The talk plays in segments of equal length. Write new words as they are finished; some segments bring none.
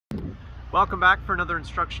Welcome back for another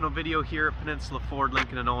instructional video here at Peninsula Ford,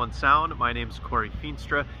 Lincoln and Owen Sound. My name is Corey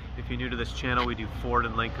Feenstra. If you're new to this channel, we do Ford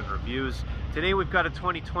and Lincoln reviews. Today we've got a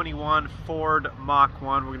 2021 Ford Mach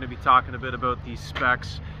 1. We're going to be talking a bit about the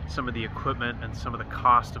specs, some of the equipment, and some of the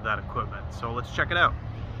cost of that equipment. So let's check it out.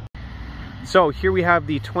 So here we have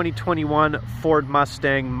the 2021 Ford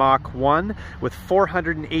Mustang Mach 1 with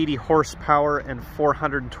 480 horsepower and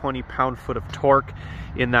 420 pound-foot of torque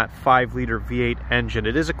in that 5-liter V8 engine.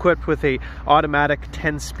 It is equipped with a automatic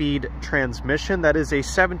 10-speed transmission. That is a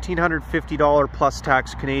 $1,750 plus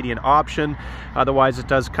tax Canadian option. Otherwise, it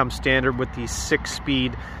does come standard with the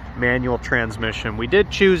 6-speed manual transmission. We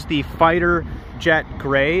did choose the Fighter Jet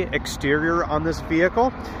Gray exterior on this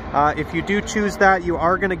vehicle. If you do choose that, you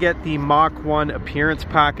are going to get the Mach 1 appearance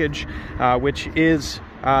package, which is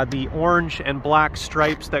the orange and black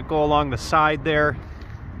stripes that go along the side there,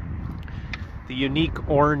 the unique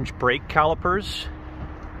orange brake calipers,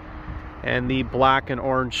 and the black and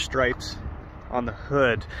orange stripes on the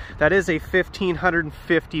hood. That is a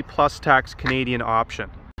 $1,550 plus tax Canadian option.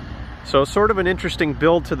 So sort of an interesting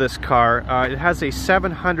build to this car. It has a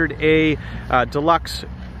 700A Deluxe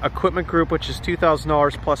equipment group, which is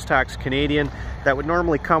 $2,000 plus tax Canadian. That would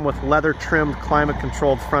normally come with leather trimmed, climate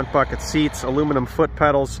controlled front bucket seats, aluminum foot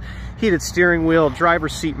pedals, heated steering wheel,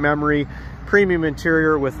 driver's seat memory, premium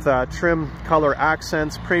interior with trim color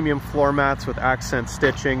accents, premium floor mats with accent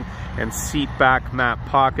stitching, and seat back mat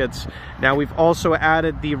pockets. Now we've also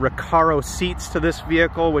added the Recaro seats to this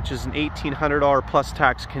vehicle, which is an $1,800 plus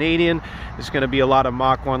tax Canadian. There's going to be a lot of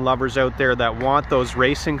Mach 1 lovers out there that want those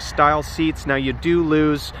racing style seats. Now you do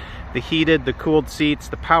lose the heated, the cooled seats,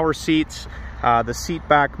 the power seats, the seat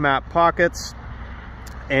back mat pockets,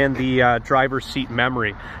 and the driver's seat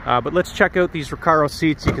memory. But let's check out these Recaro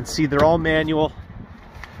seats. You can see they're all manual.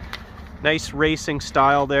 Nice racing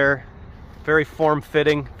style there. Very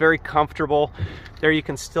form-fitting, very comfortable. There you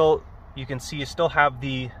can see you still have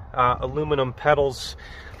the aluminum pedals,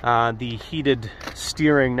 the heated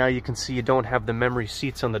steering. Now you can see you don't have the memory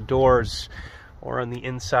seats on the doors, or on the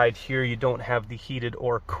inside here you don't have the heated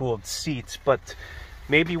or cooled seats, but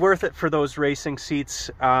maybe worth it for those racing seats.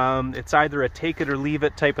 It's either a take it or leave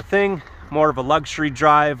it type of thing, more of a luxury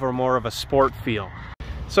drive or more of a sport feel.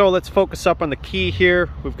 So let's focus up on the key here.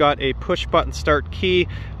 We've got a push button start key,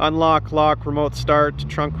 unlock, lock, remote start,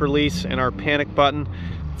 trunk release, and our panic button.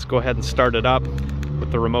 Let's go ahead and start it up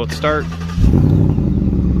with the remote start.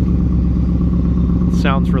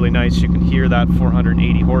 Sounds really nice. You can hear that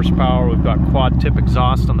 480 horsepower. We've got quad tip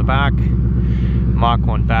exhaust on the back, Mach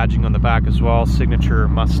 1 badging on the back as well, signature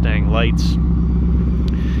Mustang lights.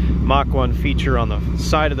 Mach 1 feature on the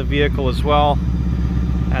side of the vehicle as well.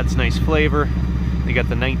 Adds nice flavor. You got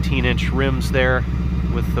the 19-inch rims there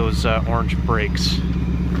with those orange brakes.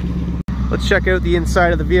 Let's check out the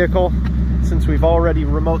inside of the vehicle. Since we've already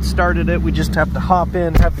remote started it, we just have to hop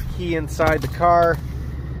in, have the key inside the car,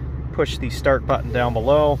 push the start button down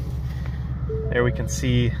below. There we can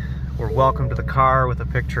see we're welcome to the car with a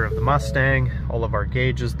picture of the Mustang, all of our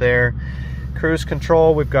gauges there. Cruise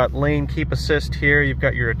control, we've got lane keep assist here. You've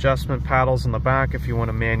got your adjustment paddles in the back if you want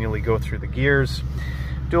to manually go through the gears.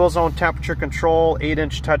 Dual zone temperature control,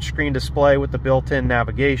 8-inch touchscreen display with the built-in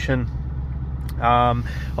navigation.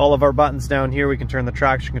 All of our buttons down here, we can turn the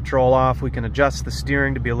traction control off. We can adjust the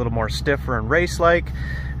steering to be a little more stiffer and race-like.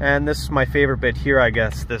 And this is my favorite bit here, I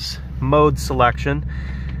guess, this mode selection.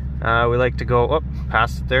 We like to go,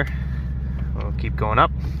 past it there. We'll keep going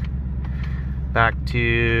up. Back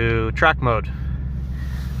to track mode.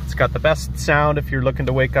 It's got the best sound. If you're looking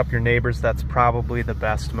to wake up your neighbors, that's probably the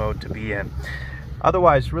best mode to be in.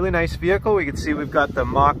 Otherwise, really nice vehicle. We can see we've got the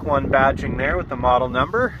Mach 1 badging there with the model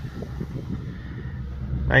number.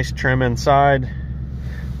 Nice trim inside.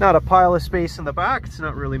 Not a pile of space in the back. It's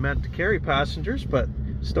not really meant to carry passengers, but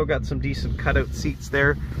still got some decent cutout seats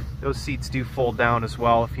there. Those seats do fold down as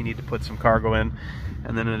well if you need to put some cargo in.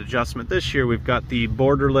 And then an adjustment this year, we've got the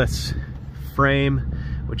borderless frame,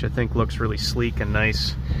 which I think looks really sleek and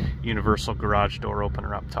nice. Universal garage door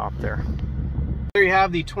opener up top there. There you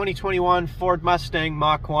have the 2021 Ford Mustang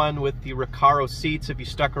Mach 1 with the Recaro seats. If you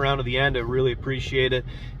stuck around to the end, I really appreciate it.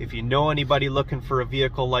 If you know anybody looking for a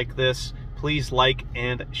vehicle like this, please like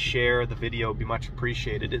and share the video. It'd be much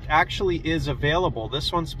appreciated. It actually is available,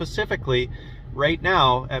 this one specifically, right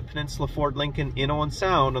now at Peninsula Ford Lincoln in Owen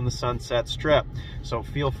Sound on the Sunset Strip. So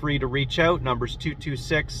feel free to reach out. Number's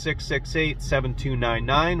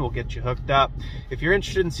 226-668-7299. We'll get you hooked up. If you're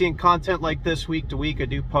interested in seeing content like this week to week, I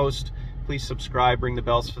do post. Please subscribe, ring the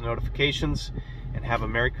bells for notifications, and have a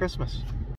Merry Christmas.